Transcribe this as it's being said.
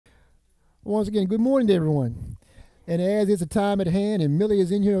Once again, good morning to everyone. And as it's a time at hand, and Millie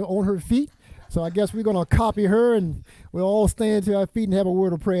is in here on her feet, so I guess we're going to copy her, and we'll all stand to our feet and have a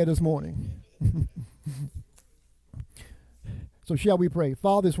word of prayer this morning. So shall we pray?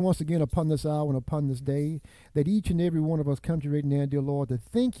 Father, it's once again upon this hour and upon this day that each and every one of us come to right now, dear Lord, to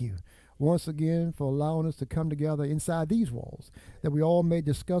thank you once again for allowing us to come together inside these walls, that we all may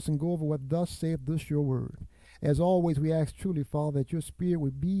discuss and go over what thus saith this your word. As always, we ask truly, Father, that your spirit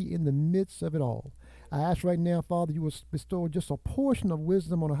would be in the midst of it all. I ask right now, Father, you will bestow just a portion of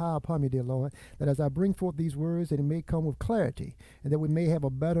wisdom on high upon me, dear Lord, that as I bring forth these words, that it may come with clarity, and that we may have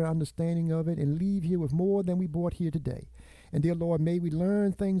a better understanding of it and leave here with more than we brought here today. And dear Lord, may we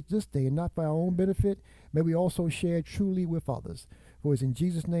learn things this day, and not for our own benefit. May we also share truly with others. For it's in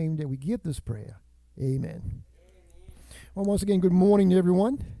Jesus' name that we give this prayer. Amen. Well, once again, good morning to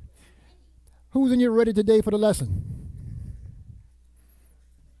everyone. Who's in here ready today for the lesson?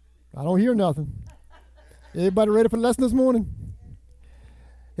 I don't hear nothing. Everybody ready for the lesson this morning?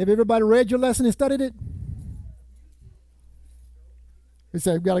 Have everybody read your lesson and studied it? You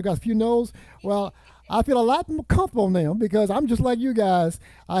say, we got a few no's. Well, I feel a lot more comfortable now because I'm just like you guys.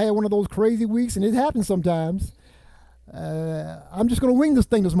 I had one of those crazy weeks, and it happens sometimes. I'm just going to wing this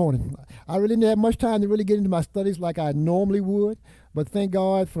thing this morning. I really didn't have much time to really get into my studies like I normally would, but thank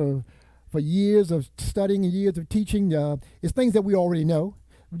God for years of studying and years of teaching. It's things that we already know.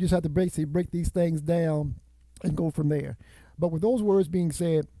 We just have to break these things down and go from there. But with those words being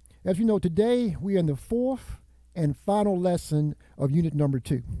said, as you know, today we are in the fourth and final lesson of unit number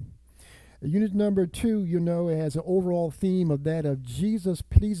 2. Unit number 2, you know, has an overall theme of that of Jesus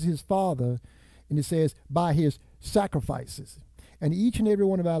pleases his Father, and it says, by his sacrifices. And each and every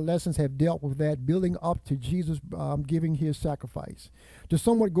one of our lessons have dealt with that, building up to Jesus giving his sacrifice. To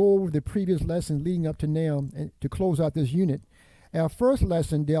somewhat go over the previous lesson leading up to now, and to close out this unit, our first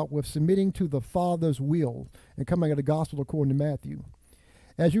lesson dealt with submitting to the Father's will and coming out of the Gospel according to Matthew.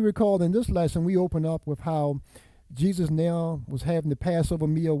 As you recall, in this lesson, we open up with how Jesus now was having the Passover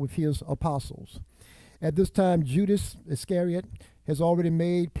meal with his apostles. At this time, Judas Iscariot has already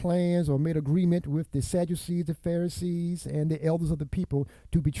made plans or made agreement with the Sadducees, the Pharisees, and the elders of the people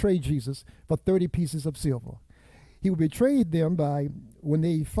to betray Jesus for 30 pieces of silver. He will betray them by, when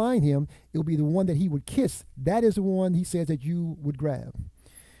they find him, it will be the one that he would kiss. That is the one he says that you would grab.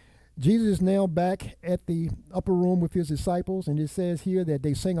 Jesus is now back at the upper room with his disciples, and it says here that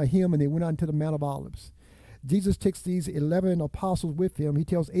they sang a hymn and they went out into the Mount of Olives. Jesus takes these 11 apostles with him. He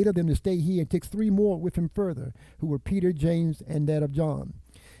tells 8 of them to stay here and takes 3 more with him further, who were Peter, James, and that of John.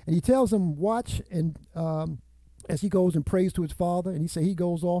 And he tells them, watch, and as he goes and prays to his Father, and he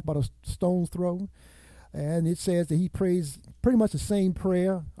goes off about a stone's throw. And it says that he prays pretty much the same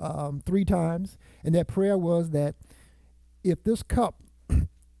prayer 3 times. And that prayer was that if this cup,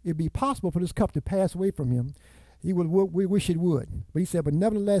 it'd be possible for this cup to pass away from him, we wish it would. But he said, but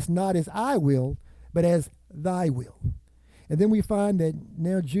nevertheless, not as I will, but as thy will. And then we find that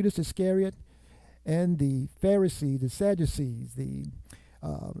now Judas Iscariot and the Pharisees, the Sadducees, the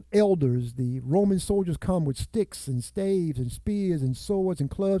elders, the Roman soldiers come with sticks and staves and spears and swords and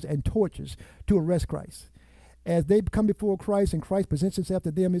clubs and torches to arrest Christ. As they come before Christ and Christ presents himself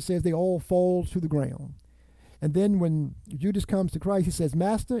to them, it says they all fall to the ground. And then when Judas comes to Christ, he says,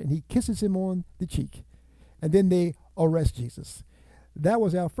 Master, and he kisses him on the cheek. And then they arrest Jesus. That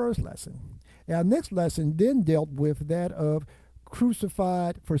was our first lesson. Our next lesson then dealt with that of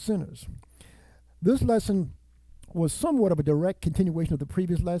crucified for sinners. This lesson was somewhat of a direct continuation of the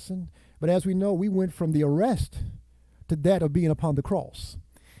previous lesson, but as we know, we went from the arrest to that of being upon the cross.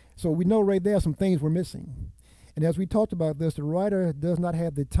 So we know right there some things were missing. And as we talked about this, the writer does not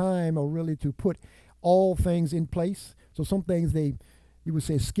have the time or really to put all things in place. So some things you would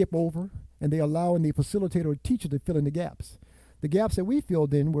say, skip over, and they allow in the facilitator or teacher to fill in the gaps. The gaps that we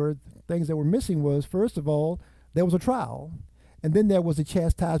filled in were things that were missing was, first of all, there was a trial, and then there was a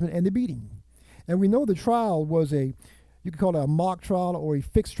chastisement and the beating. And we know the trial was you could call it a mock trial or a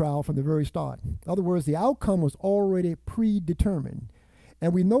fixed trial from the very start. In other words, the outcome was already predetermined.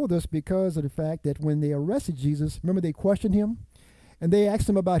 And we know this because of the fact that when they arrested Jesus, remember they questioned him, and they asked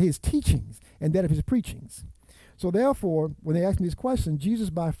him about his teachings and that of his preachings. So therefore, when they asked him these questions,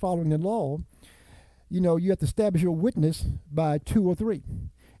 Jesus, by following the law, you have to establish your witness by 2 or 3.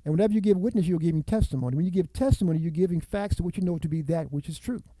 And whenever you give witness, you're giving testimony. When you give testimony, you're giving facts to what you know to be that which is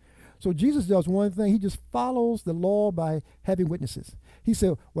true. So Jesus does one thing. He just follows the law by having witnesses. He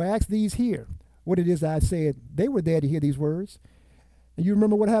said, well, ask these here what it is I said. They were there to hear these words. And you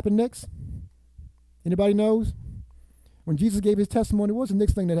remember what happened next? Anybody knows? When Jesus gave his testimony, what was the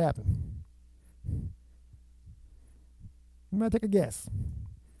next thing that happened? You might take a guess.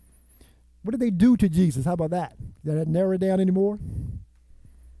 What did they do to Jesus? How about that? Did that narrow it down anymore?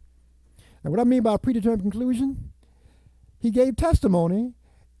 Now, what I mean by a predetermined conclusion, he gave testimony,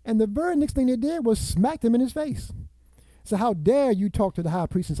 and the very next thing they did was smack him in his face. So how dare you talk to the high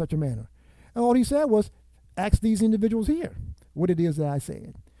priest in such a manner? And all he said was, ask these individuals here what it is that I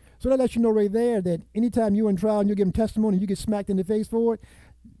said. So that lets you know right there that anytime you're in trial and you give them testimony and you get smacked in the face for it,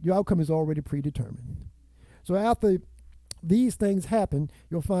 your outcome is already predetermined. So after these things happen,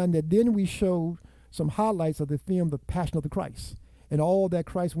 you'll find that then we show some highlights of the film, The Passion of the Christ, and all that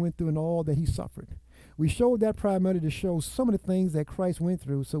Christ went through and all that he suffered. We showed that primarily to show some of the things that Christ went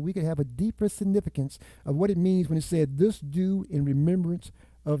through so we could have a deeper significance of what it means when it said, this do in remembrance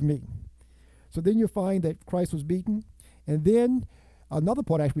of me. So then you'll find that Christ was beaten. And then another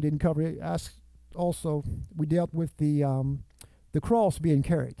part actually we didn't cover, also we dealt with the cross being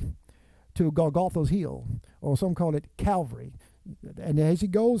carried to Golgotha's hill, or some call it Calvary. And as he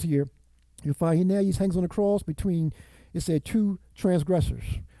goes here, you'll find he hangs on the cross between, it said, two transgressors,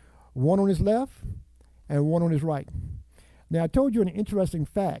 one on his left and one on his right. Now, I told you an interesting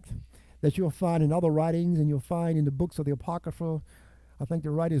fact that you'll find in other writings and you'll find in the books of the Apocrypha. I think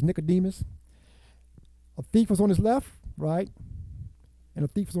the writer is Nicodemus. A thief was on his left, right, and a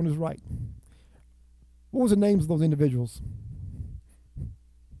thief was on his right. What was the names of those individuals?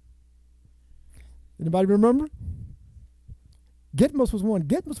 Anybody remember? Gitmus was one.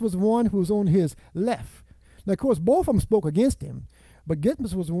 Gitmus was the one who was on his left. Now, of course, both of them spoke against him, but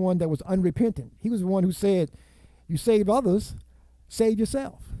Gitmus was the one that was unrepentant. He was the one who said, you saved others, save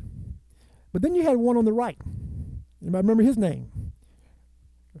yourself. But then you had one on the right. Anybody remember his name?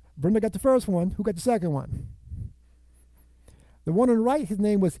 Brenda got the first one. Who got the second one? The one on the right, his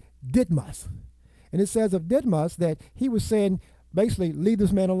name was Didymus. And it says of Didymus that he was saying, basically, leave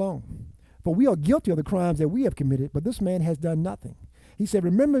this man alone. For we are guilty of the crimes that we have committed, but this man has done nothing. He said,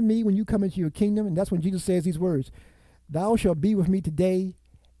 remember me when you come into your kingdom. And that's when Jesus says these words, thou shalt be with me today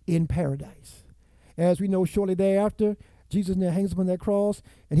in paradise. As we know, shortly thereafter, Jesus now hangs upon that cross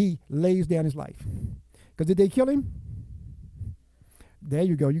and he lays down his life. Because did they kill him? There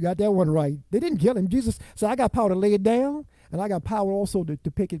you go. You got that one right. They didn't kill him. Jesus said, I got power to lay it down, and I got power also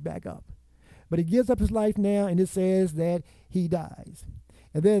to pick it back up. But he gives up his life now, and it says that he dies.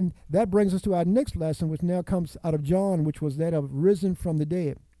 And then that brings us to our next lesson, which now comes out of John, which was that of risen from the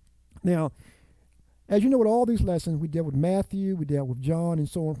dead. Now, as you know, with all these lessons, we dealt with Matthew, we dealt with John, and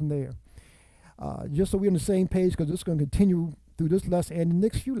so on from there. Just so we're on the same page, because it's going to continue through this lesson and the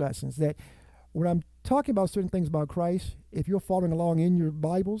next few lessons, that when I'm talking about certain things about Christ, if you're following along in your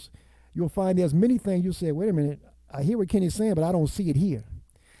Bibles, you'll find there's many things you'll say, wait a minute, I hear what Kenny's saying, but I don't see it here.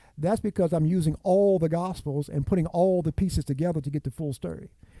 That's because I'm using all the Gospels and putting all the pieces together to get the full story.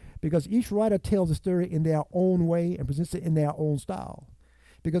 Because each writer tells the story in their own way and presents it in their own style.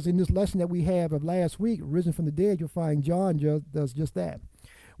 Because in this lesson that we have of last week, Risen from the Dead, you'll find John does just that.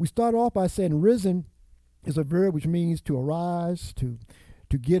 We start off by saying risen is a verb which means to arise, to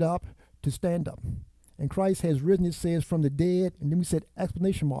get up, to stand up. And Christ has risen, it says, from the dead, and then we said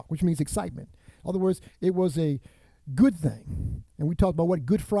exclamation mark, which means excitement. In other words, it was a good thing. And we talked about what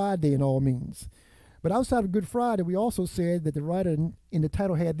Good Friday and all means. But outside of Good Friday, we also said that the writer in the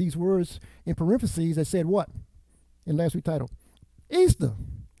title had these words in parentheses that said what? In last week's title? Easter.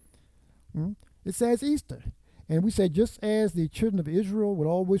 It says Easter. And we said just as the children of Israel would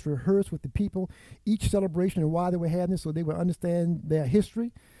always rehearse with the people each celebration and why they were having it so they would understand their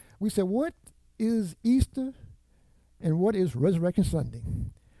history, we said, what is Easter and what is Resurrection Sunday?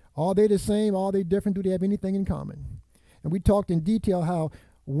 Are they the same? Are they different? Do they have anything in common? And we talked in detail how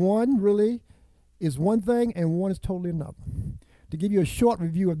one really is one thing and one is totally another. To give you a short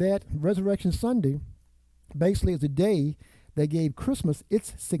review of that, Resurrection Sunday basically is a day that gave Christmas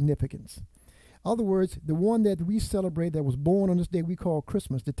its significance. In other words, the one that we celebrate that was born on this day we call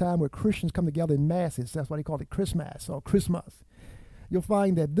Christmas, the time where Christians come together in masses. That's why they call it Christmas or Christmas. You'll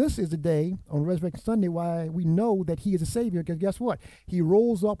find that this is the day on Resurrection Sunday why we know that he is a Savior, because guess what? He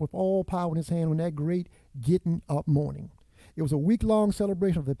rose up with all power in his hand on that great getting up morning. It was a week-long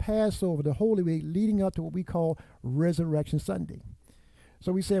celebration of the Passover, the Holy Week, leading up to what we call Resurrection Sunday.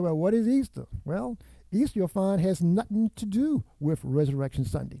 So we say, well, what is Easter? Well, Easter, you'll find, has nothing to do with Resurrection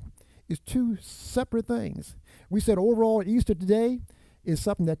Sunday. It's two separate things. We said overall Easter today is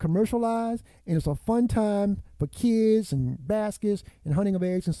something that commercialized, and it's a fun time for kids and baskets and hunting of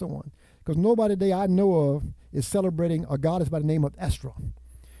eggs and so on. Because nobody today I know of is celebrating a goddess by the name of Estra.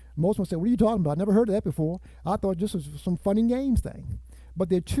 Most will say, what are you talking about? I never heard of that before. I thought this was some fun and games thing. But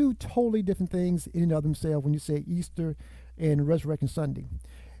they're two totally different things in and of themselves when you say Easter and Resurrection Sunday.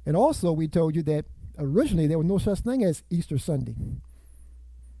 And also we told you that originally there was no such thing as Easter Sunday.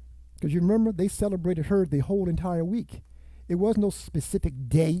 Because you remember, they celebrated her the whole entire week. It was no specific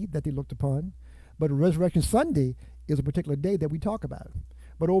day that they looked upon, but Resurrection Sunday is a particular day that we talk about.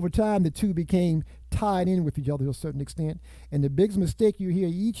 But over time, the two became tied in with each other to a certain extent. And the biggest mistake you hear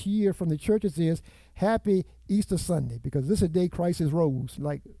each year from the churches is Happy Easter Sunday, because this is the day Christ is rose.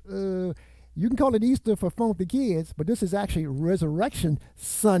 Like, you can call it Easter for fun with the kids, but this is actually Resurrection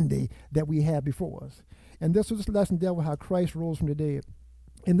Sunday that we have before us. And this lesson dealt with how Christ rose from the dead.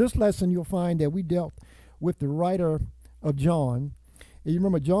 In this lesson, you'll find that we dealt with the writer of John. And you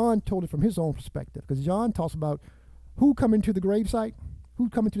remember, John told it from his own perspective, because John talks about who coming to the gravesite, who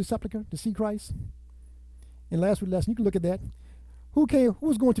coming to the sepulcher to see Christ. In last week's lesson, you can look at that. Who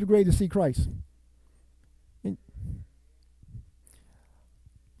was going to the grave to see Christ? And,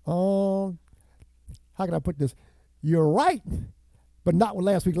 how can I put this? You're right, but not with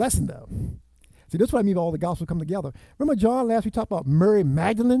last week's lesson, though. See, this is what I mean by all the gospels come together. Remember John last week talked about Mary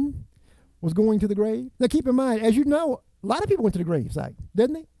Magdalene was going to the grave? Now keep in mind, as you know, a lot of people went to the gravesite,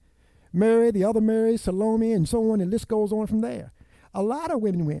 didn't they? Mary, the other Mary, Salome, and so on, the list goes on from there. A lot of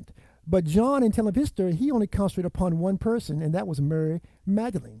women went. But John, in telling his story, he only concentrated upon one person, and that was Mary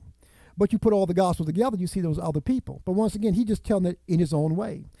Magdalene. But you put all the gospels together, you see those other people. But once again, he just telling it in his own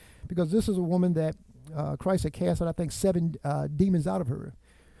way. Because this is a woman that Christ had cast out, I think, 7 demons out of her.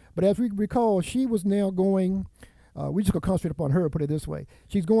 But as we recall, she was now going, we just going to concentrate upon her, put it this way.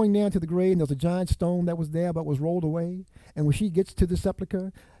 She's going down to the grave, and there's a giant stone that was there but was rolled away. And when she gets to the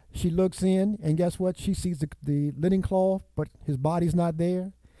sepulcher, she looks in, and guess what? She sees the linen cloth, but his body's not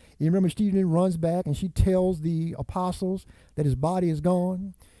there. You remember, Stephen runs back, and she tells the apostles that his body is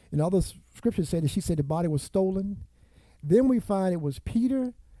gone. And other scriptures say that she said the body was stolen. Then we find it was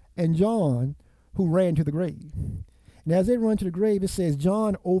Peter and John who ran to the grave. And as they run to the grave, it says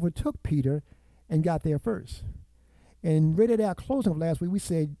John overtook Peter and got there first. And right at our closing of last week, we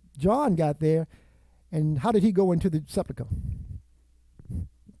said John got there, and how did he go into the sepulcher?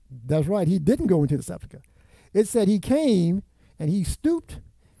 That's right, he didn't go into the sepulcher. It said he came, and he stooped,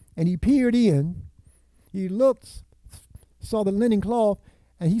 and he peered in. He looked, saw the linen cloth,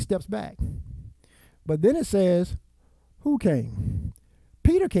 and he steps back. But then it says, who came?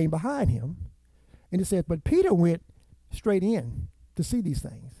 Peter came behind him. And it says, but Peter went straight in to see these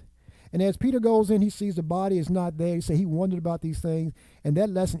things. And as Peter goes in, he sees the body is not there. He said he wondered about these things. And that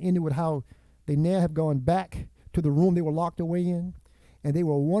lesson ended with how they now have gone back to the room they were locked away in. And they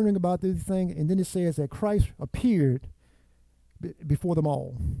were wondering about these things. And then it says that Christ appeared before them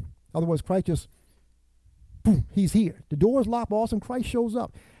all. In other words, Christ just, boom, he's here. The door is locked, all of a sudden Christ shows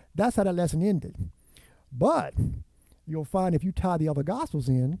up. That's how that lesson ended. But you'll find if you tie the other gospels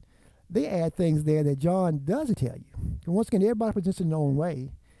in, they add things there that John doesn't tell you. And once again, everybody presents it in their own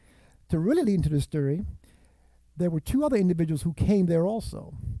way. To really lead into the story, there were 2 other individuals who came there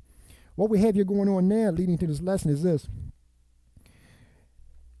also. What we have here going on now, leading to this lesson, is this.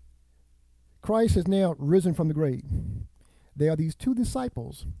 Christ has now risen from the grave. There are these 2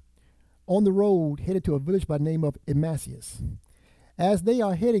 disciples on the road headed to a village by the name of Emmaus. As they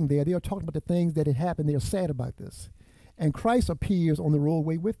are heading there, they are talking about the things that had happened. They are sad about this. And Christ appears on the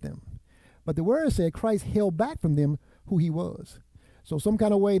roadway with them. But the word said Christ held back from them who he was. So some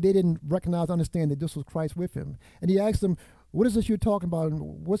kind of way they didn't recognize, understand that this was Christ with him. And he asked them, what is this you're talking about?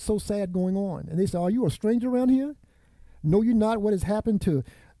 And what's so sad going on? And they said, are you a stranger around here? Know you not what has happened to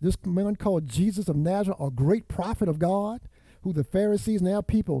this man called Jesus of Nazareth, a great prophet of God, who the Pharisees and our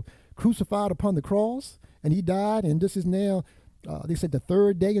people crucified upon the cross? And he died, and this is now, they said, the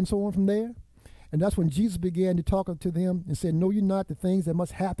 3rd day and so on from there. And that's when Jesus began to talk to them and said, know you not the things that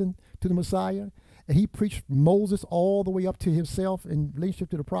must happen to the Messiah? And he preached Moses all the way up to himself in relationship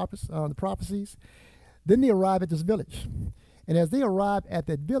to the prophecies. Then they arrive at this village. And as they arrive at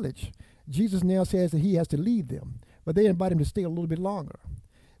that village, Jesus now says that he has to leave them. But they invite him to stay a little bit longer.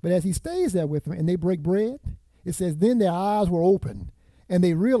 But as he stays there with them and they break bread, it says, then their eyes were opened and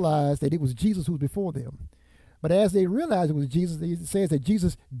they realized that it was Jesus who was before them. But as they realized it was Jesus, it says that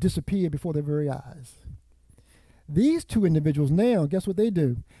Jesus disappeared before their very eyes. These 2 individuals now, guess what they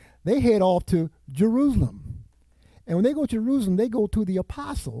do? They head off to Jerusalem. And when they go to Jerusalem, they go to the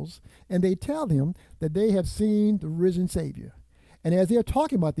apostles and they tell them that they have seen the risen Savior. And as they're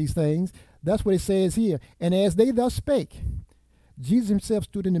talking about these things, that's what it says here. And as they thus spake, Jesus himself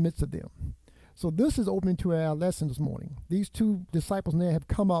stood in the midst of them. So this is opening to our lesson this morning. These 2 disciples now have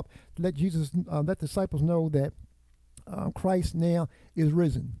come up to let disciples know that Christ now is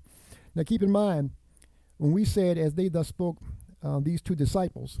risen. Now keep in mind, when we said as they thus spoke, these 2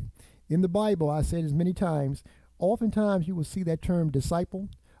 disciples, in the Bible, I said as many times, oftentimes you will see that term disciple.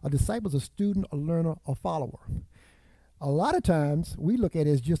 A disciple is a student, a learner, a follower. A lot of times we look at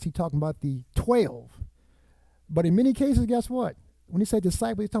it as just he talking about the 12. But in many cases, guess what? When he said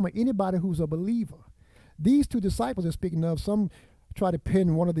disciples, he's talking about anybody who's a believer. These two disciples are speaking of, some try to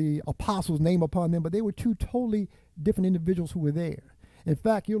pin one of the apostles' name upon them, but they were two totally different individuals who were there. In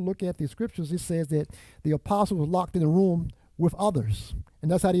fact, you'll look at the scriptures, it says that the apostles were locked in a room with others.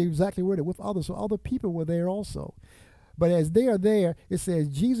 And that's how they exactly worded it, with others. So other people were there also. But as they are there, it says,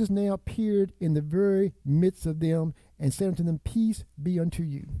 Jesus now appeared in the very midst of them and said unto them, peace be unto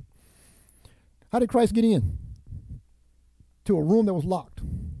you. How did Christ get in? To a room that was locked.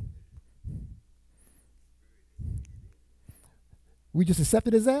 We just accept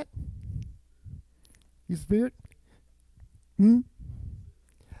it as that? His Spirit?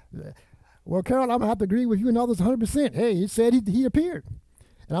 Well, Carol, I'm going to have to agree with you and others 100%. Hey, he said he appeared.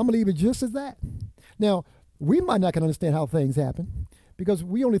 And I'm going to leave it just as that. Now, we might not can understand how things happen because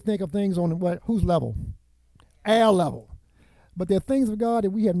we only think of things on whose level? Our level. But there are things of God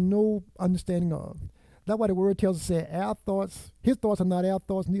that we have no understanding of. That's why the word tells us that our thoughts, his thoughts are not our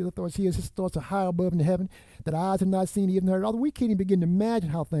thoughts, neither thoughts his. His thoughts are high above in heaven, that eyes have not seen, even heard. Although we can't even begin to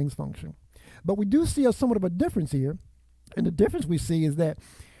imagine how things function. But we do see somewhat of a difference here. And the difference we see is that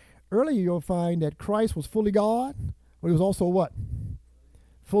earlier you'll find that Christ was fully God, but he was also what?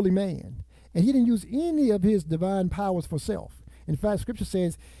 Fully man. And he didn't use any of his divine powers for self. In fact, Scripture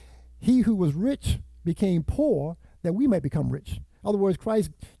says, he who was rich became poor that we might become rich. In other words,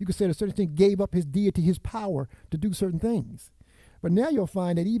 Christ, you could say to a certain extent, gave up his deity, his power to do certain things. But now you'll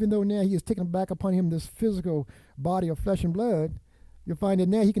find that even though now he has taken back upon him this physical body of flesh and blood, you'll find that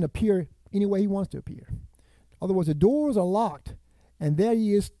now he can appear any way he wants to appear. In other words, the doors are locked, and there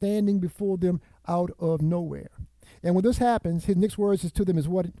he is standing before them out of nowhere. And when this happens, his next words is to them is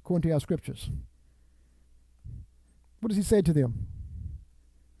what, according to our scriptures? What does he say to them?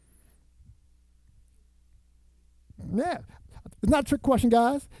 Yeah, it's not a trick question,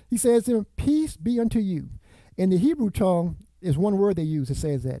 guys. He says to them, peace be unto you. In the Hebrew tongue, is one word they use that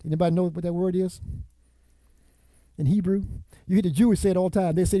says that. Anybody know what that word is? In Hebrew? You hear the Jewish say it all the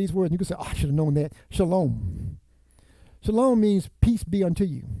time. They say these words, and you can say, oh, I should have known that. Shalom. Shalom means peace be unto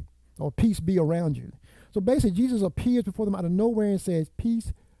you, or peace be around you. So basically, Jesus appears before them out of nowhere and says,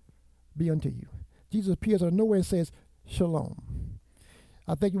 peace be unto you. Jesus appears out of nowhere and says, shalom.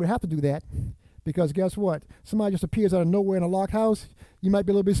 I think you would have to do that because guess what? Somebody just appears out of nowhere in a locked house, you might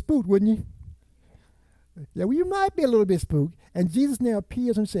be a little bit spooked, wouldn't you? Yeah, well, you might be a little bit spooked. And Jesus now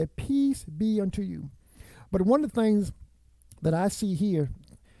appears and said, peace be unto you. But one of the things that I see here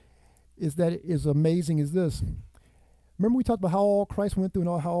is that is amazing is this. Remember we talked about how all Christ went through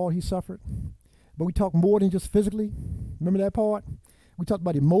and how all he suffered? But we talked more than just physically. Remember that part? We talked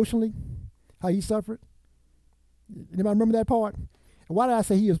about emotionally, how he suffered. Anybody remember that part? And why did I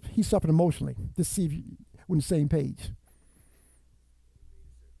say he suffered emotionally? Just see if we're on the same page.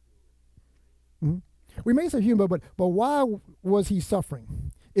 Mm-hmm. We may say human, but why was he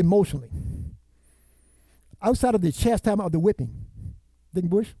suffering emotionally? Outside of the chastisement of the whipping. Dick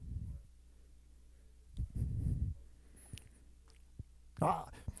Bush?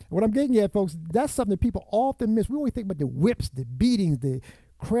 What I'm getting at, folks, that's something that people often miss. We always think about the whips, the beatings, the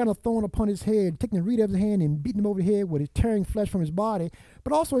crown of thorn upon his head, taking the reed of his hand and beating him over the head with it, tearing flesh from his body,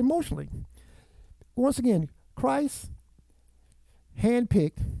 but also emotionally. Once again, Christ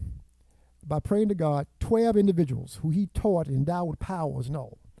handpicked, by praying to God, 12 individuals who he taught and endowed with powers and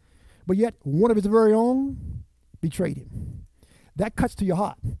all. But yet, one of his very own betrayed him. That cuts to your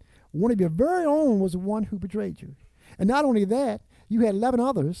heart. One of your very own was the one who betrayed you. And not only that, you had 11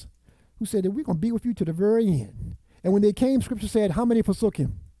 others who said that we're going to be with you to the very end. And when they came, Scripture said, how many forsook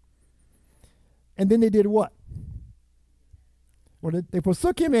him? And then they did what? Well, they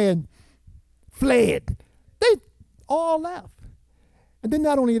forsook him and fled. They all left. And then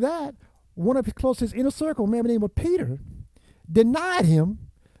not only that, one of his closest inner circle, a man by the name of Peter, denied him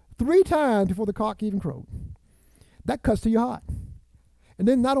 3 times before the cock even crowed. That cuts to your heart. And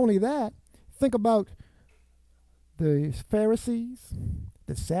then not only that, think about the Pharisees,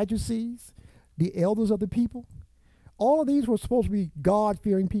 the Sadducees, the elders of the people. All of these were supposed to be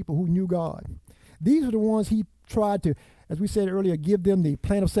God-fearing people who knew God. These are the ones he tried to, as we said earlier, give them the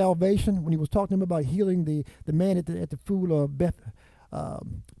plan of salvation when he was talking to them about healing the man at the pool of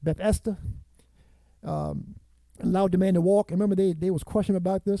Bethesda. Allowed the man to walk. And remember, they was questioning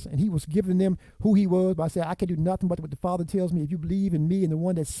about this, and he was giving them who he was. But I said, I can do nothing but what the Father tells me. If you believe in me and the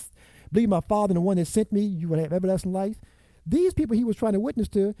one that's believe my Father and the one that sent me, you will have everlasting life. These people he was trying to witness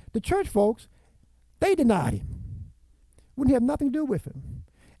to, the church folks, they denied him. Wouldn't have nothing to do with him.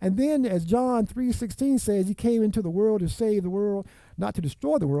 And then, as John 3:16 says, he came into the world to save the world, not to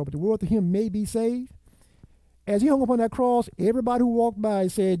destroy the world, but the world to him may be saved. As he hung up on that cross, everybody who walked by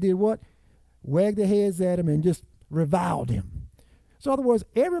said, did what? Wagged their heads at him and just reviled him. So in other words,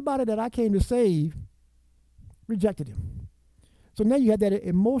 everybody that I came to save rejected him. So now you have that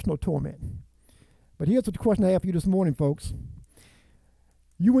emotional torment. But here's the question I have for you this morning, folks.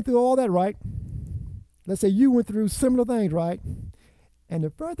 You went through all that, right? Let's say you went through similar things, right? And the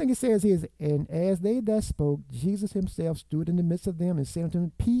first thing it says is, and as they that spoke, Jesus himself stood in the midst of them and said unto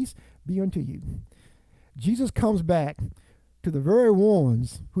them, peace be unto you. Jesus comes back to the very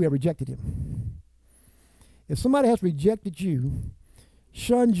ones who have rejected him. If somebody has rejected you,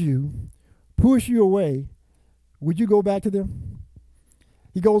 shunned you, pushed you away, would you go back to them?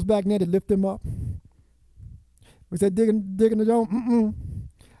 He goes back there to lift them up. We said digging the dome.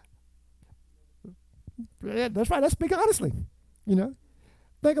 Yeah, that's right. Let's speak honestly. You know,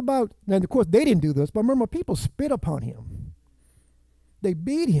 think about, and of course they didn't do this, but remember, people spit upon him. They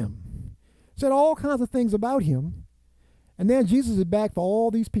beat him, said all kinds of things about him, and then Jesus is back for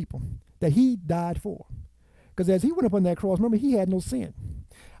all these people that he died for. Because as he went up on that cross, remember, he had no sin.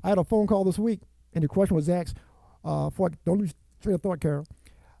 I had a phone call this week, and the question was asked, don't lose train of thought, Carol.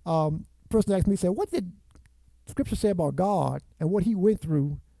 Person asked me, said, what did Scripture say about God and what he went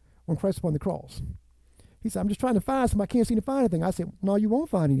through when Christ was upon the cross? He said, I'm just trying to find something. I can't seem to find anything. I said, no, you won't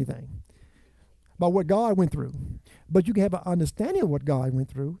find anything about what God went through. But you can have an understanding of what God went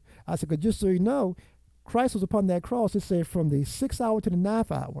through. I said, because just so you know, Christ was upon that cross, it said from the 6th hour to the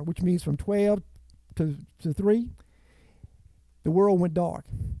 9th hour, which means from 12 to 3, the world went dark.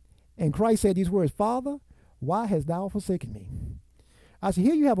 And Christ said these words, Father, why hast thou forsaken me? I said,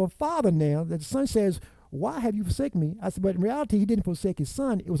 here you have a father now that the son says, why have you forsaken me? I said, but in reality, he didn't forsake his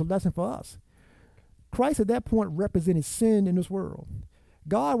son. It was a lesson for us. Christ at that point represented sin in this world.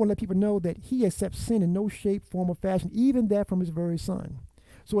 God will let people know that he accepts sin in no shape, form, or fashion, even that from his very son.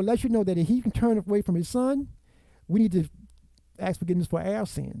 So it lets you know that if he can turn away from his son, we need to ask forgiveness for our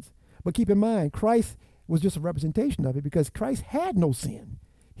sins. But keep in mind, Christ was just a representation of it because Christ had no sin.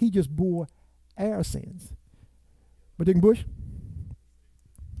 He just bore our sins. But Deacon Bush?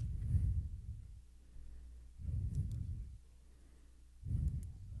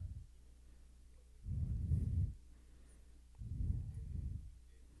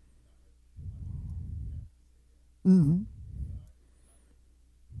 Mm-hmm.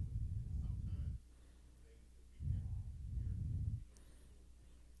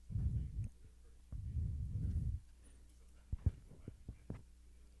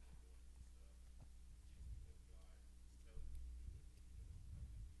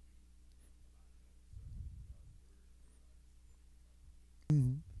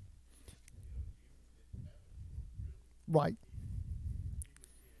 Mm-hmm. Right.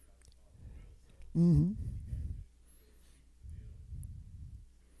 Mm-hmm.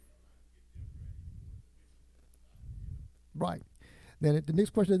 Right. Then the next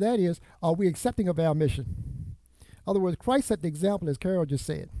question of that is, are we accepting of our mission? In other words, Christ set the example, as Carol just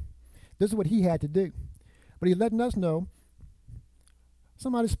said. This is what he had to do. But he's letting us know,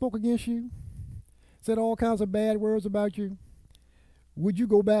 somebody spoke against you, said all kinds of bad words about you. Would you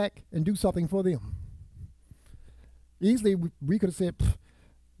go back and do something for them? Easily, we could have said,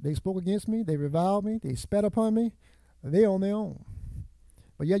 they spoke against me, they reviled me, they spat upon me, they're on their own.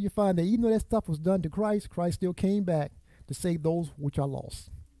 But yet you find that even though that stuff was done to Christ, Christ still came back to save those which are lost.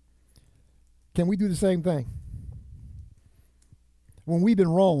 Can we do the same thing? When we've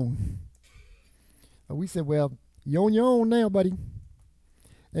been wrong, we said, well, you're on your own now, buddy.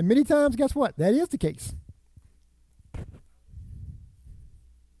 And many times, guess what? That is the case.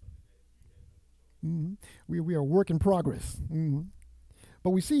 Mm-hmm. We are a work in progress. Mm-hmm.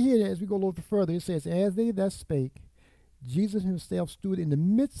 But we see here, as we go a little further, it says, as they that spake, Jesus himself stood in the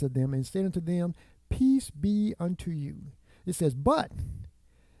midst of them and said unto them, peace be unto you. It says, but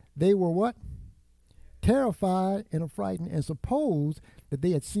they were what? Terrified and affrighted and supposed that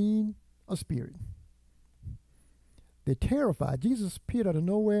they had seen a spirit. They're terrified. Jesus appeared out of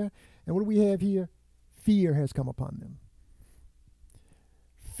nowhere. And what do we have here? Fear has come upon them.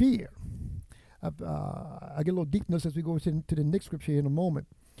 Fear. I get a little deep in this as we go to the next scripture here in a moment.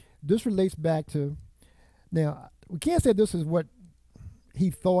 This relates back to, now, we can't say this is what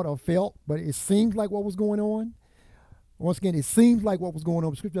he thought or felt, but it seems like what was going on. Once again, it seems like what was going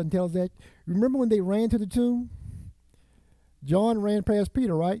on. The scripture doesn't tell us that. Remember when they ran to the tomb? John ran past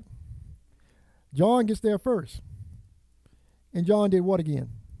Peter, right? John gets there first. And John did what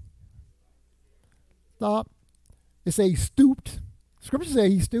again? Stop. It says he stooped. Scripture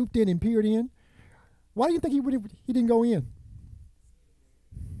says he stooped in and peered in. Why do you think he didn't go in?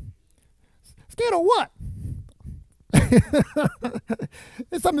 Scared of what?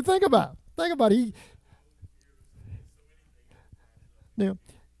 It's something to think about. Think about it. Now,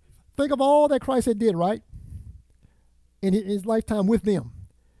 think of all that Christ had did, right? In his lifetime with them.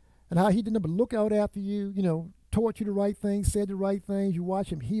 And how he didn't but look out after you, taught you the right things, said the right things. You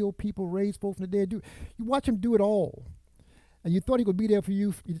watch him heal people, raise folk from the dead. You watch him do it all. And you thought he could be there for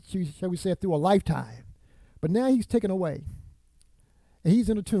you, shall we say, through a lifetime. But now he's taken away. And he's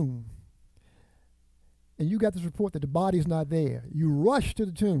in a tomb. And you got this report that the body's not there. You rush to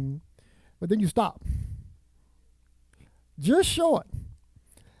the tomb, but then you stop. Just short.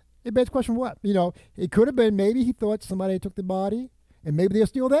 It begs the question, what? It could have been maybe he thought somebody took the body, and maybe they're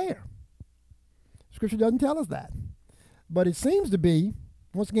still there. Scripture doesn't tell us that. But it seems to be,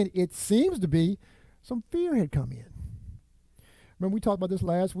 once again, some fear had come in. Remember we talked about this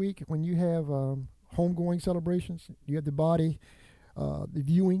last week when you have homegoing celebrations. You have the body, the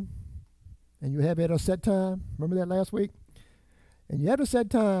viewing, and you have it at a set time. Remember that last week? And you have a set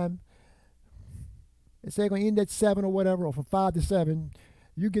time. It's going to end at 7 or whatever, or from 5 to 7.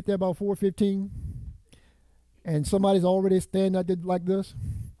 You get there about 4:15, and somebody's already standing out there like this,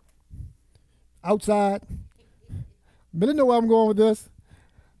 outside. But they know where I'm going with this.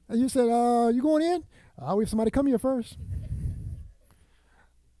 And you said, you going in? I'll wait for somebody to come here first.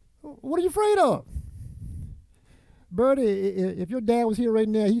 What are you afraid of? Bertie, if your dad was here right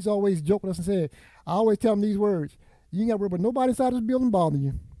now, he's always joking us and said, I always tell him these words. You ain't got to worry about nobody inside this building bothering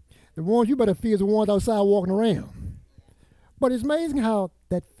you. The ones you better fear is the ones outside walking around. But it's amazing how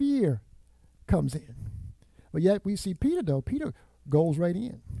that fear comes in. But yet we see Peter, though. Peter goes right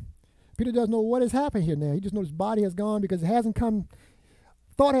in. Peter doesn't know what has happened here now. He just knows his body has gone because it hasn't come,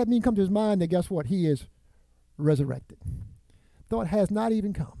 thought hadn't even come to his mind that guess what? He is resurrected. Thought has not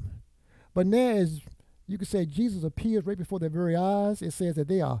even come. But now, as you could say, Jesus appears right before their very eyes. It says that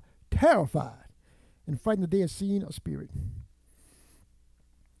they are terrified and frightened that they have seen a spirit.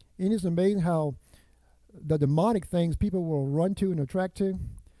 And it's amazing how the demonic things people will run to and attract to,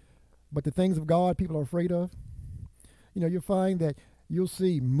 but the things of God people are afraid of. You'll find that you'll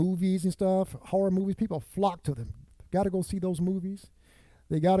see movies and stuff, horror movies, people flock to them. Got to go see those movies.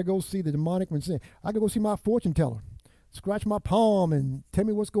 They got to go see the demonic ones. I could go see my fortune teller, scratch my palm and tell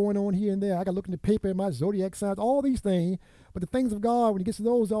me what's going on here and there. I got to look in the paper at my zodiac signs, all these things. But the things of God, when it gets to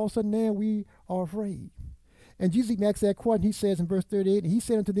those, all of a sudden now we are afraid. And Jesus even asks that question. He says in verse 38, and he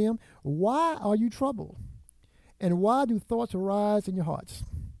said unto them, why are you troubled? And why do thoughts arise in your hearts?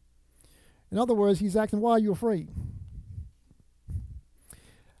 In other words, he's asking, why are you afraid?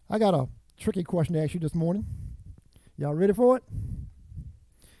 I got a tricky question to ask you this morning. Y'all ready for it?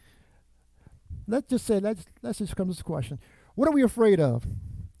 Let's just come to this question. What are we afraid of?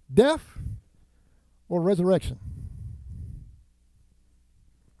 Death or resurrection?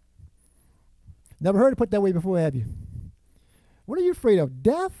 Never heard it put that way before, have you? What are you afraid of?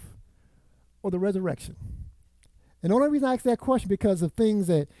 Death or the resurrection? And the only reason I ask that question because of things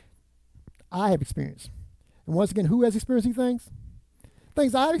that I have experienced. And once again, who has experienced these things?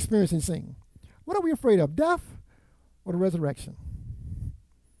 Things I've experienced and seen. What are we afraid of? Death or the resurrection?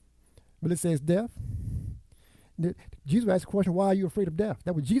 But it says death. Jesus asked the question, why are you afraid of death?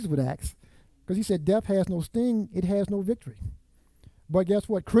 That's what Jesus would ask. Because he said death has no sting, it has no victory. But guess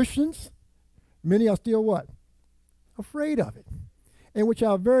what? Christians, many are still what? Afraid of it. In which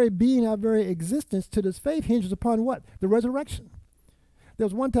our very being, our very existence to this faith hinges upon what? The resurrection. There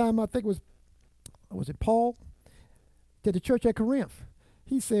was one time, I think it was it Paul? To the church at Corinth.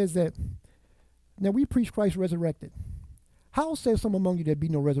 He says that, now we preach Christ resurrected. How says some among you there be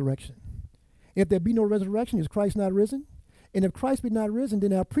no resurrection? If there be no resurrection, is Christ not risen? And if Christ be not risen,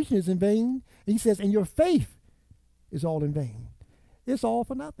 then our preaching is in vain. And he says, and your faith is all in vain. It's all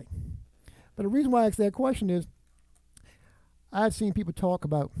for nothing. But the reason why I ask that question is, I've seen people talk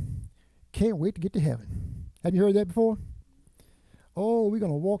about, can't wait to get to heaven. Have you heard that before? Oh, we're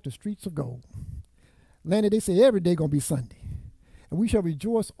going to walk the streets of gold. Lanny, they say every day going to be Sunday. And we shall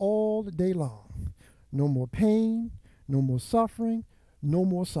rejoice all the day long. No more pain, no more suffering, no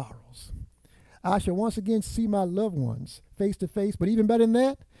more sorrows. I shall once again see my loved ones face to face. But even better than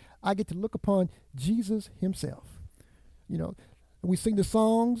that, I get to look upon Jesus himself. We sing the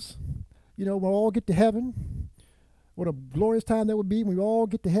songs, we'll all get to heaven. What a glorious time that would be when we all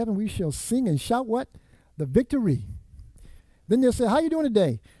get to heaven. We shall sing and shout what? The victory. Then they'll say, how you doing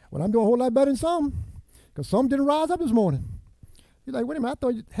today? Well, I'm doing a whole lot better than some, because some didn't rise up this morning. You're like, wait a minute, I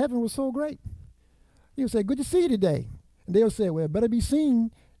thought heaven was so great. You'll say, good to see you today. And they'll say, well, it better be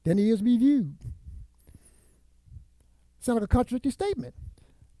seen than it is to be viewed. Sounds like a contradictory statement.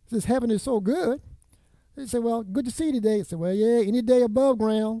 Since heaven is so good, they say, well, good to see you today. They say, well, yeah, any day above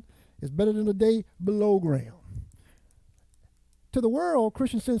ground is better than a day below ground. To the world,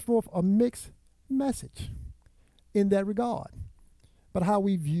 Christians sends forth a mixed message in that regard. but how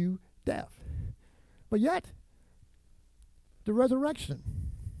we view death. But yet, the resurrection,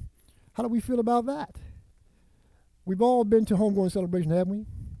 how do we feel about that? We've all been to homegoing celebration, haven't we?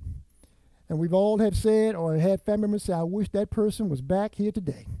 And we've all have said or had family members say, I wish that person was back here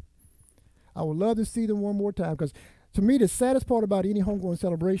today. I would love to see them one more time, because to me, the saddest part about any homegoing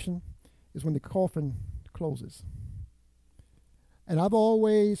celebration is when the coffin closes. And I've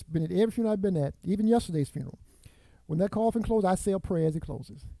always been at every funeral I've been at, even yesterday's funeral. When that coffin closes, I say a prayer as it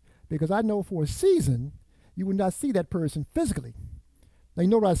closes, because I know for a season, you would not see that person physically. Now, you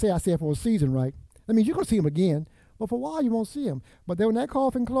know what I say? I say it for a season, right? That means you're going to see him again, but for a while, you won't see him. But then when that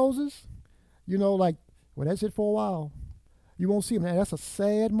coffin closes, you know, like, well, that's it for a while. You won't see him. And that's a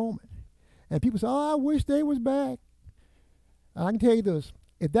sad moment. And people say, oh, I wish they was back. And I can tell you this.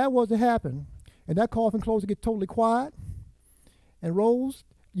 If that was to happen, and that coffin closed and get totally quiet and rolls,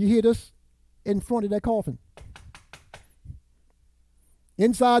 you hear this in front of that coffin.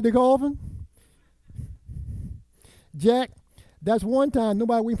 Inside the coffin, Jack, that's one time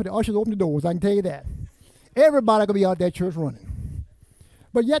nobody waiting for the ushers to open the doors. I can tell you that. Everybody gonna be out that church running.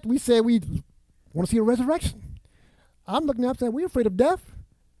 But yet we say we want to see a resurrection. I'm looking up saying, we're afraid of death?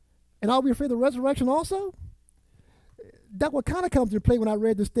 And are we afraid of the resurrection also? That what kind of comes into play when I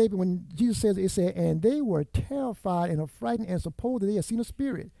read this statement when Jesus says, it said, and they were terrified and affrighted and supposed that they had seen a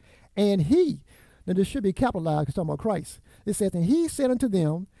spirit. And he, now this should be capitalized because it's talking about Christ. It says, and he said unto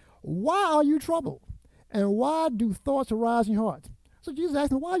them, why are you troubled? And why do thoughts arise in your hearts? So Jesus asked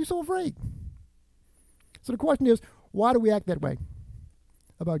them, why are you so afraid? So the question is, why do we act that way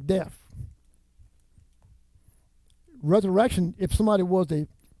about death? Resurrection, if somebody was to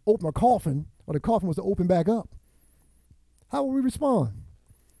open a coffin, or the coffin was to open back up, how will we respond?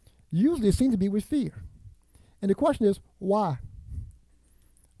 Usually it seems to be with fear. And the question is, why?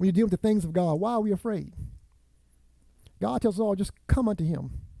 When you deal with the things of God, why are we afraid? God tells us all, just come unto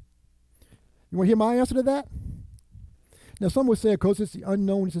him. You want to hear my answer to that? Now, some would say, because it's the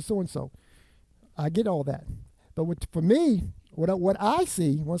unknown, it's so-and-so. I get all that. But for me, what I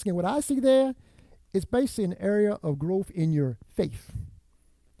see, once again, what I see there is basically an area of growth in your faith.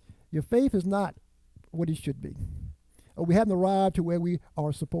 Your faith is not what it should be. Or we haven't arrived to where we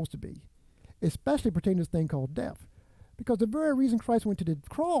are supposed to be, especially pertaining to this thing called death. Because the very reason Christ went to the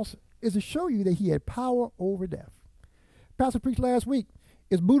cross is to show you that he had power over death. Pastor preached last week,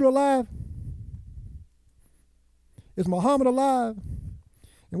 is Buddha alive? Is Muhammad alive?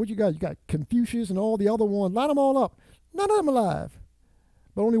 And what you got? You got Confucius and all the other ones. Line them all up. None of them alive.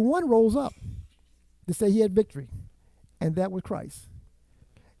 But only one rose up to say he had victory, and that was Christ.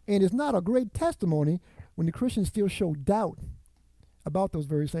 And it's not a great testimony when the Christians still show doubt about those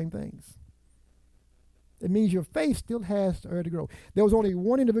very same things. It means your faith still has to area to grow. There was only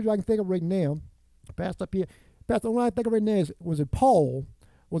one individual I can think of right now, passed up here. Pastor, the only one I think of right now was Paul,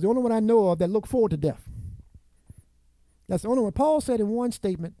 was the only one I know of that looked forward to death. That's the only one. Paul said in one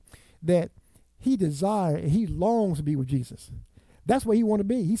statement that he desired and he longs to be with Jesus. That's where he wanted to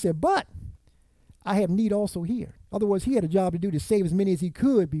be. He said, but I have need also here. In other words, he had a job to do to save as many as he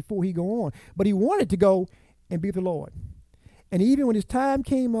could before he go on. But he wanted to go and be with the Lord. And even when his time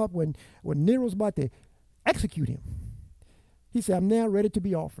came up, when Nero was about to execute him, he said, I'm now ready to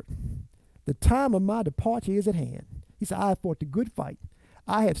be offered. The time of my departure is at hand. He said, I have fought the good fight.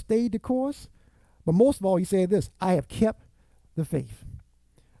 I have stayed the course. But most of all, he said this, I have kept the faith.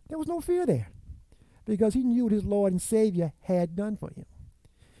 There was no fear there because he knew what his Lord and Savior had done for him.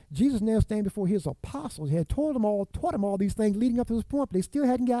 Jesus now standing before his apostles. He had taught them all these things leading up to this point, but they still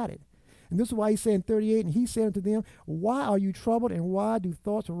hadn't got it. And this is why he said in 38, and he said unto them, why are you troubled and why do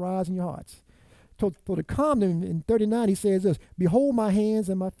thoughts arise in your hearts? So to calm them in 39, he says this, behold my hands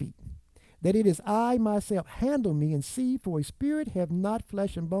and my feet, that it is I myself. Handle me and see, for a spirit have not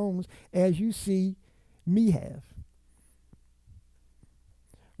flesh and bones as you see me have.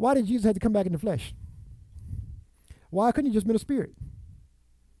 Why did Jesus have to come back in the flesh? Why couldn't he just been a spirit?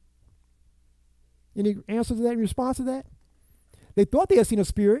 Any answer to that in response to that? They thought they had seen a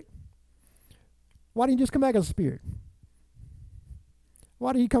spirit. Why didn't he just come back as a spirit?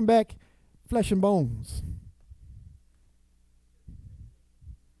 Why did he come back flesh and bones?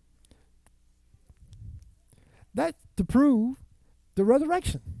 That's to prove the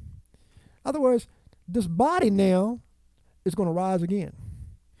resurrection. In other words, this body now is going to rise again.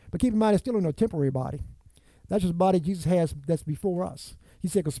 But keep in mind, it's still in a temporary body. That's just the body Jesus has that's before us. He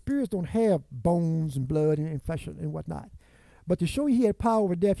said, because spirits don't have bones and blood and flesh and whatnot. But to show you he had power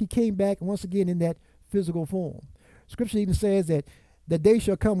over death, he came back once again in that physical form. Scripture even says that the day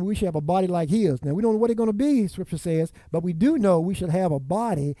shall come when we shall have a body like his. Now, we don't know what it's going to be, Scripture says, but we do know we should have a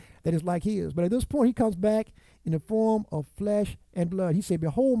body that is like his. But at this point, he comes back in the form of flesh and blood. He said,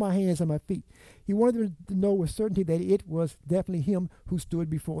 behold my hands and my feet. He wanted them to know with certainty that it was definitely him who stood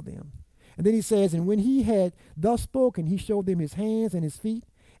before them. And then he says, and when he had thus spoken, he showed them his hands and his feet.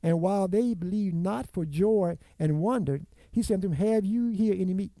 And while they believed not for joy and wondered, he said to them, have you here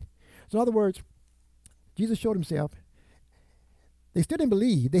any meat? So in other words, Jesus showed himself. They still didn't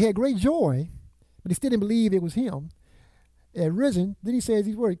believe. They had great joy, but they still didn't believe it was him. Had risen, then he says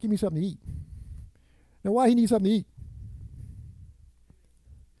these words, give me something to eat. Now why he needs something to eat?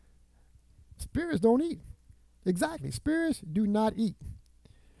 Spirits don't eat. Exactly. Spirits do not eat.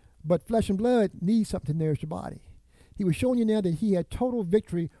 But flesh and blood needs something to nourish the body. He was showing you now that he had total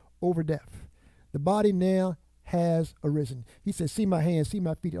victory over death. The body now has arisen. He says, see my hands, see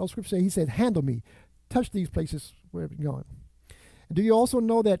my feet. All scripture says, he said, handle me. Touch these places wherever you're going. And do you also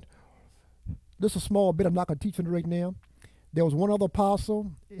know that, this is a small bit I'm not going to teach on right now. There was one other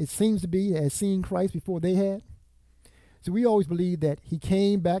apostle, it seems to be, that had seen Christ before they had. So we always believe that he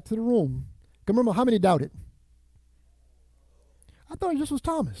came back to the room. Remember, how many doubted? I thought it just was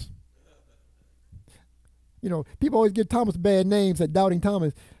Thomas. You know, people always give Thomas bad names, that doubting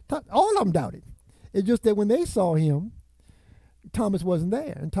Thomas. All of them doubted. It's just that when they saw him, Thomas wasn't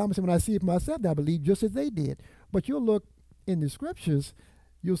there. And Thomas said, when I see it for myself, I believe just as they did. But you'll look in the scriptures,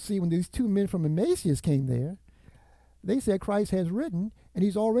 you'll see when these two men from Emmaus came there, they said Christ has risen, and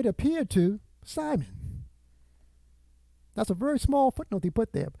he's already appeared to Simon. That's a very small footnote they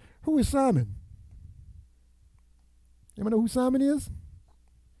put there. Who is Simon? Anyone know who Simon is?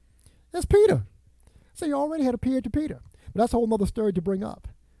 That's Peter. So he already had appeared to Peter. But that's a whole other story to bring up.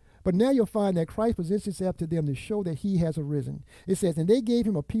 But now you'll find that Christ presents himself to them to show that he has arisen. It says, and they gave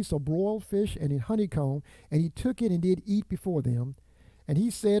him a piece of broiled fish and a honeycomb, and he took it and did eat before them. And he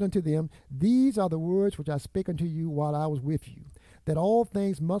said unto them, these are the words which I spake unto you while I was with you, that all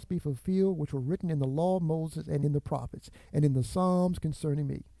things must be fulfilled which were written in the law of Moses and in the prophets and in the Psalms concerning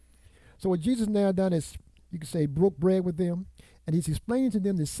me. So what Jesus now done is, you could say, broke bread with them, and he's explaining to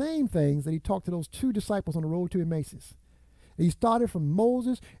them the same things that he talked to those two disciples on the road to Emmaus. He started from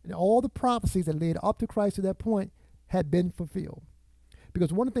Moses, and all the prophecies that led up to Christ to that point had been fulfilled.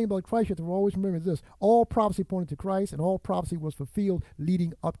 Because one thing about Christ you have to always remember is this: all prophecy pointed to Christ, and all prophecy was fulfilled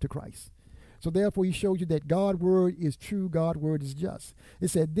leading up to Christ. So therefore he showed you that God's word is true, God's word is just. It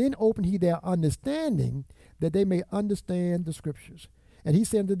said, then opened he their understanding, that they may understand the scriptures. And he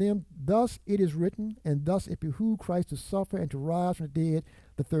said to them, thus it is written, and thus it behooved Christ to suffer and to rise from the dead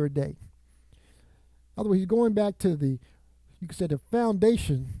the third day. In other words, he's going back to the, you could say, the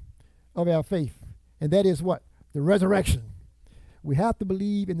foundation of our faith. And that is what? The resurrection. We have to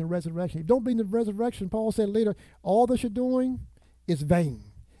believe in the resurrection. If you don't believe in the resurrection, Paul said later, all that you're doing is vain.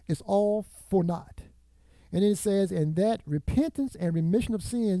 It's all for naught. And then it says, and that repentance and remission of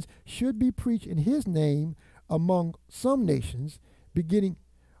sins should be preached in his name among some nations, beginning,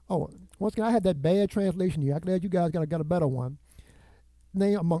 once again, I had that bad translation here. I'm glad you guys got a better one.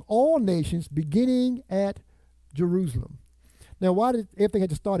 Name among all nations, beginning at Jerusalem. Now, why did everything have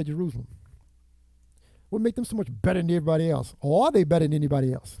to start at Jerusalem? What make them so much better than everybody else? Or are they better than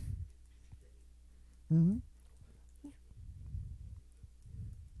anybody else? Mm-hmm.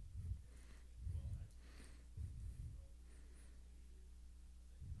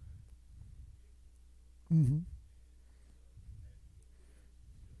 Mm-hmm.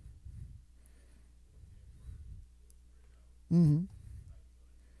 Mm-hmm.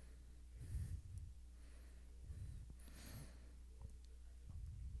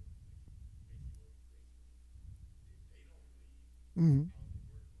 Mm-hmm.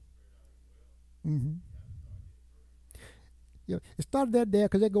 Mm-hmm. Yeah, it started that there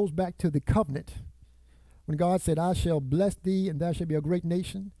because that goes back to the covenant. When God said, I shall bless thee and thou shalt be a great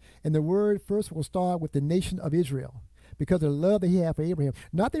nation. And the word first will start with the nation of Israel because of the love that he had for Abraham.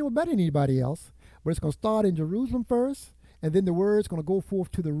 Not that they were better than anybody else, but it's going to start in Jerusalem first, and then the word's going to go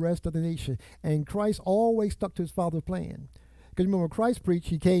forth to the rest of the nation. And Christ always stuck to his Father's plan. Because remember, when Christ preached,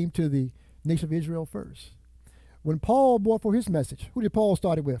 he came to the nation of Israel first. When Paul brought forth his message, who did Paul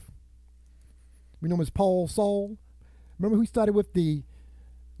start it with? We know him as Paul, Saul. Remember who he started with? The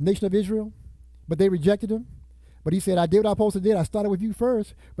nation of Israel? But they rejected him. But he said, I did what I supposed to do. I started with you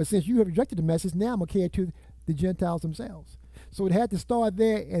first. But since you have rejected the message, now I'm going to carry it to the Gentiles themselves. So it had to start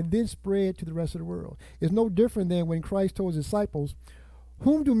there and then spread to the rest of the world. It's no different than when Christ told his disciples,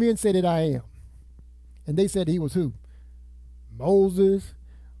 whom do men say that I am? And they said he was who? Moses,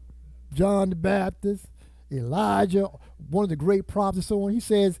 John the Baptist, Elijah, one of the great prophets and so on. He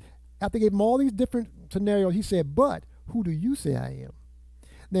says, after he gave them all these different scenarios, he said, but who do you say I am?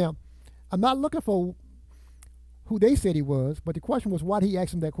 Now, I'm not looking for who they said he was, but the question was, why did he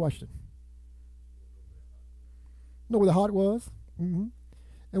ask them that question? Know where the heart was? And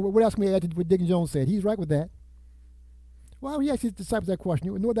what else can we add to what Deacon Jones said? He's right with that. Well, he asked his disciples that question.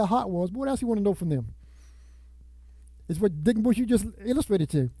 You know what their heart was, but what else you want to know from them? It's what Deacon Bush you just illustrated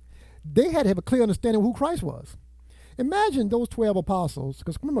to. They had to have a clear understanding of who Christ was. Imagine those 12 apostles,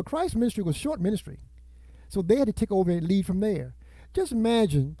 because remember, Christ's ministry was short ministry. So they had to take over and lead from there. Just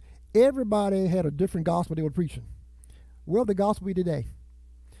imagine everybody had a different gospel they were preaching. Where would the gospel be today?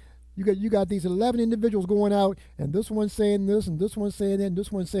 You got these 11 individuals going out, and this one's saying this, and this one's saying that, and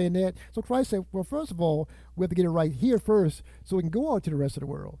this one's saying that. So Christ said, well, first of all, we have to get it right here first so we can go out to the rest of the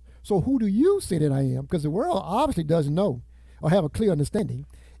world. So who do you say that I am? Because the world obviously doesn't know or have a clear understanding.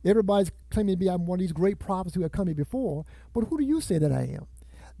 Everybody's claiming to be I'm one of these great prophets who have come here before, but who do you say that I am?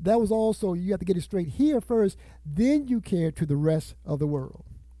 That was also, you have to get it straight here first, then you care to the rest of the world.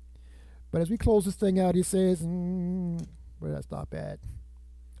 But as we close this thing out, he says, where did I stop at?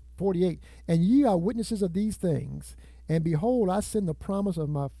 48. And ye are witnesses of these things, and behold, I send the promise of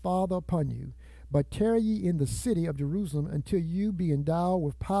my Father upon you. But tarry ye in the city of Jerusalem until you be endowed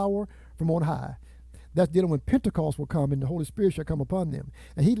with power from on high. That's dealing when Pentecost will come and the Holy Spirit shall come upon them.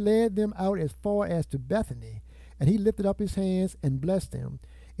 And he led them out as far as to Bethany, and he lifted up his hands and blessed them.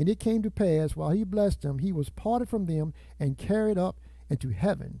 And it came to pass, while he blessed them, he was parted from them and carried up into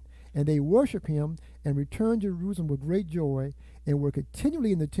heaven. And they worshiped him and returned to Jerusalem with great joy and were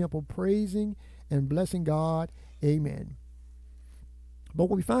continually in the temple praising and blessing God. Amen. But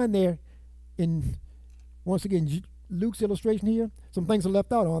what we find there in, once again, Luke's illustration here, some things are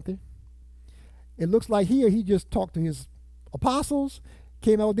left out, aren't they? It looks like here he just talked to his apostles,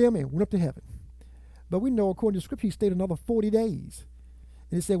 came out with them, and went up to heaven. But we know, according to Scripture, he stayed another 40 days.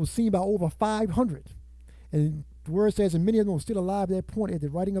 And it said it was seen by over 500. And the word says, and many of them were still alive at that point at the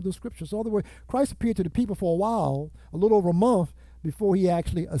writing of the Scripture. So in other words, Christ appeared to the people for a while, a little over a month, before he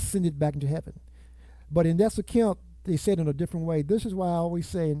actually ascended back into heaven. But in that account, they said in a different way. This is why I always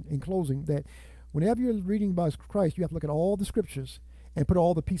say in closing that whenever you're reading about Christ, you have to look at all the Scriptures and put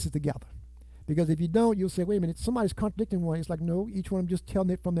all the pieces together. Because if you don't, you'll say, wait a minute, somebody's contradicting one. It's like, no, each one of them just telling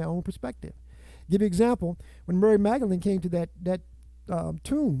it from their own perspective. Give you an example. When Mary Magdalene came to that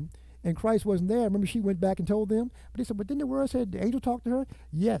tomb and Christ wasn't there, remember she went back and told them? But they said, but didn't the word say the angel talked to her?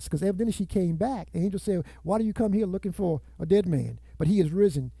 Yes, because evidently she came back. The angel said, why do you come here looking for a dead man? But he is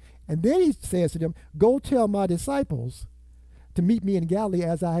risen. And then he says to them, go tell my disciples to meet me in Galilee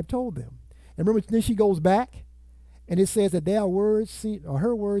as I have told them. And remember, then she goes back, and it says that her words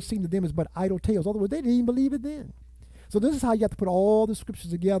seem to them as but idle tales. In other words, they didn't even believe it then. So this is how you have to put all the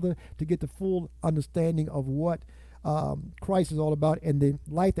Scriptures together to get the full understanding of what Christ is all about and the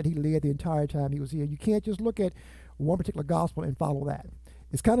life that he led the entire time he was here. You can't just look at one particular gospel and follow that.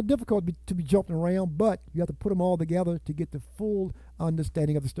 It's kind of difficult to be jumping around, but you have to put them all together to get the full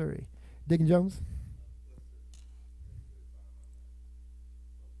understanding of the story. Deacon Jones?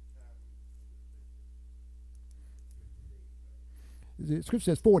 The Scripture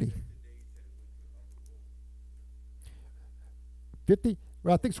says 40. 50?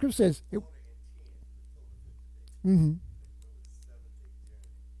 Well, I think Scripture says...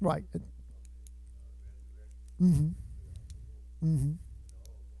 Right.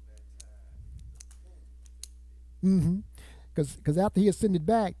 Because after he ascended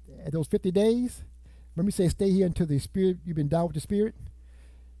back, at those 50 days, remember he said, stay here until the Spirit, you've been endowed with the Spirit?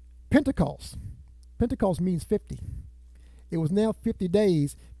 Pentecost. Pentecost means 50. It was now 50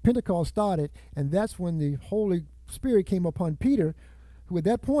 days. Pentecost started, and that's when the Holy Spirit came upon Peter, who at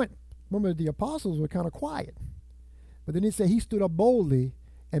that point, remember the apostles were kind of quiet. But then he said he stood up boldly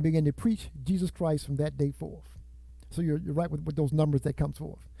and began to preach Jesus Christ from that day forth. So you're right with those numbers that comes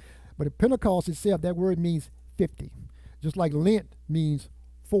forth. But at Pentecost itself, that word means 50. Just like Lent means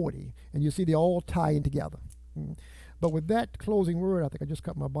 40. And you see they all tie in together. But with that closing word, I think I just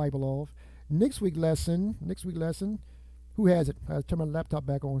cut my Bible off. Next week lesson, who has it? I'll turn my laptop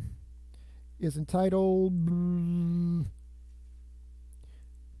back on. It's entitled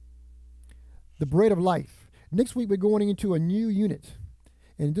The Bread of Life. Next week we're going into a new unit.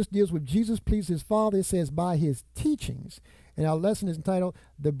 And this deals with Jesus pleased his Father. It says by his teachings. And our lesson is entitled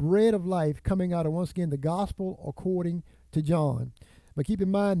The Bread of Life, coming out of, once again, the Gospel according to John. But keep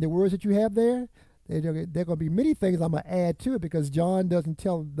in mind the words that you have there, there are going to be many things I'm going to add to it because John doesn't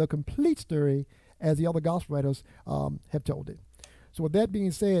tell the complete story as the other gospel writers have told it. So with that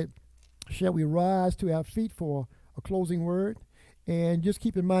being said, shall we rise to our feet for a closing word? And just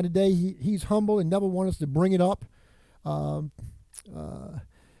keep in mind today, he's humble and never wants us to bring it up.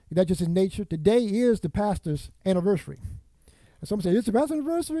 That's just his nature. Today is the pastor's anniversary. And someone say, it's the pastor's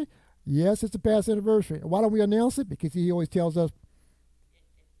anniversary? Yes, it's the pastor's anniversary. Why don't we announce it? Because he always tells us,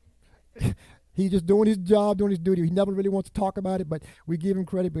 He's just doing his job, doing his duty. He never really wants to talk about it, but we give him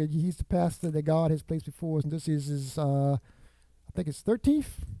credit. But he's the pastor that God has placed before us, and this is his, I think it's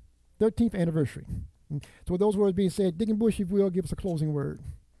 13th anniversary. So with those words being said, Deacon Bush, if you will, give us a closing word.